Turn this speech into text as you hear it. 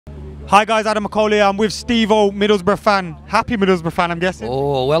Hi guys, Adam McCauley. I'm with Steve-O, Middlesbrough fan. Happy Middlesbrough fan, I'm guessing.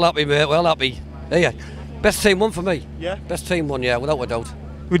 Oh, well happy, mate. Well happy. Yeah, best team won for me. Yeah. Best team won, yeah, without a doubt.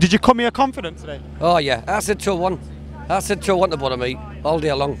 Well, did you come here confident today? Oh yeah, I said 2-1. I said 2-1 to Boro, mate, all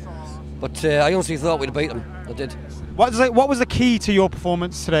day long. But I honestly thought we'd beat them. I did. What was the key to your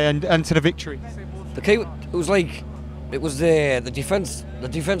performance today and to the victory? The key, it was the defence. The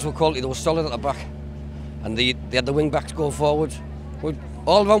defence were quality. They were solid at the back, and they had the wing backs going forward.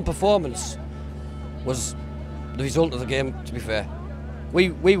 All round performance was the result of the game. To be fair,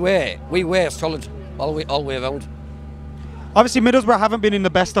 we were solid all the way around. Obviously, Middlesbrough haven't been in the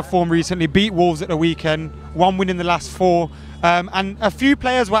best of form recently. Beat Wolves at the weekend, 1 win in the last 4, and a few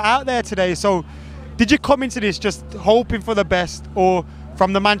players were out there today. So, did you come into this just hoping for the best, or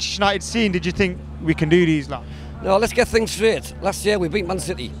from the Manchester United scene, did you think we can do these? Like? No, let's get things straight. Last year we beat Man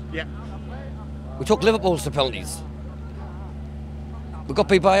City. Yeah. We took Liverpool's to penalties. We got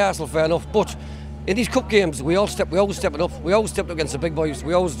beat by Arsenal, fair enough. But in these cup games, we always step it up. We always stepped up against the big boys.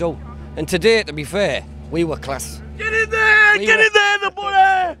 We always do. And today, to be fair, we were class. Get in there! Get in there, the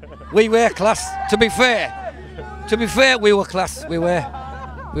bullet! We were class. To be fair, we were class. We were.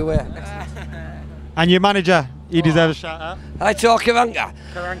 And your manager, he deserves a shout out. I talk Karanka.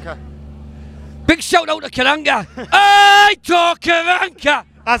 Karanka. Big shout out to Karanka. I talk Karanka.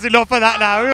 That's enough of that now.